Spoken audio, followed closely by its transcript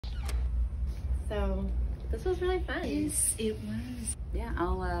So this was really fun. Yes, it was. Yeah,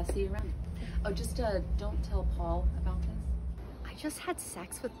 I'll see you around. Oh, just don't tell Paul about this. I just had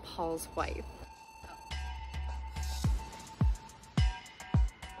sex with Paul's wife.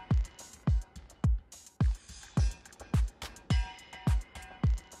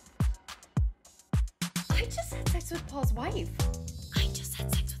 I just had sex with Paul's wife. I just had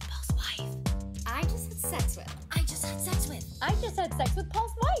sex with Paul's wife. I just had sex with. I just had sex with. I just had sex with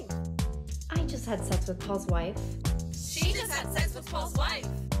Paul's wife. I just had sex with Paul's wife. She just had sex with Paul's wife.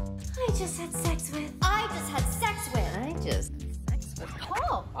 I just had sex with. I just had sex with. I just had sex with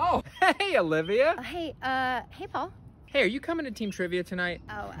Paul. Oh, hey, Olivia. Hey Paul. Hey, are you coming to team trivia tonight?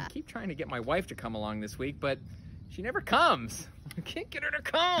 Oh, I keep trying to get my wife to come along this week, but she never comes. I can't get her to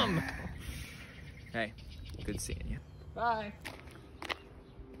come. Hey, good seeing you. Bye.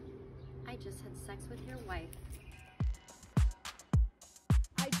 I just had sex with your wife.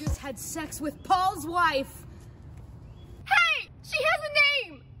 I just had sex with Paul's wife. Hey, she has a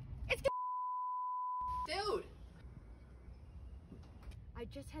name. It's Dude! I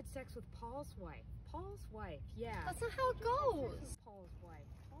just had sex with Paul's wife. Paul's wife, yeah. That's not how it goes. Paul's wife.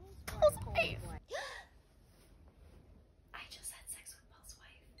 Paul's wife. Paul's wife. I just had